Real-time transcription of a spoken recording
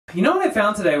You know what I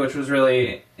found today, which was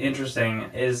really interesting,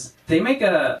 is they make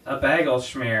a bagel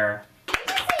schmear. Did you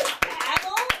say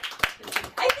bagel?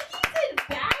 I think you said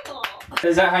bagel.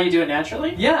 Is that how you do it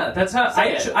naturally? Yeah, that's how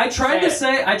I tried to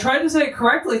say it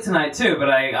correctly tonight too, but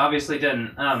I obviously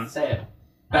didn't. Say it.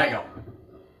 Bagel.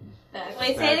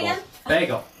 Wait, say it again.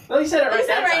 Bagel. Well, you said it right You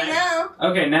said that right time. now.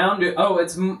 Okay, now I'm doing. Oh,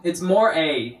 it's more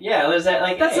A. Yeah, there's that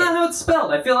like. That's A. not how it's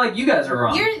spelled. I feel like you guys are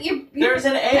wrong. You're There's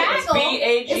an A. It's bagel.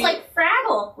 B-A-G. It's like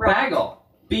Fraggle. Right? Bagel.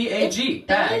 B-A-G. It's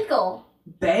bagel.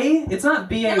 Bay? It's not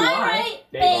B-A-Y. Am I right?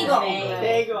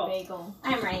 Bagel. Bagel.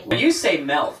 I'm right. You say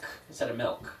milk instead of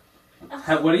milk.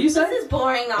 What do you say? This is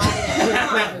boring audio.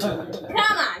 Come on. Come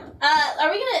on.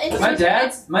 Are we gonna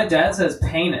introduce My dad says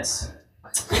penis.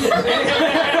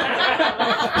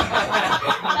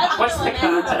 What's the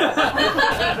context?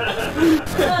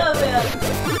 Oh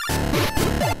man.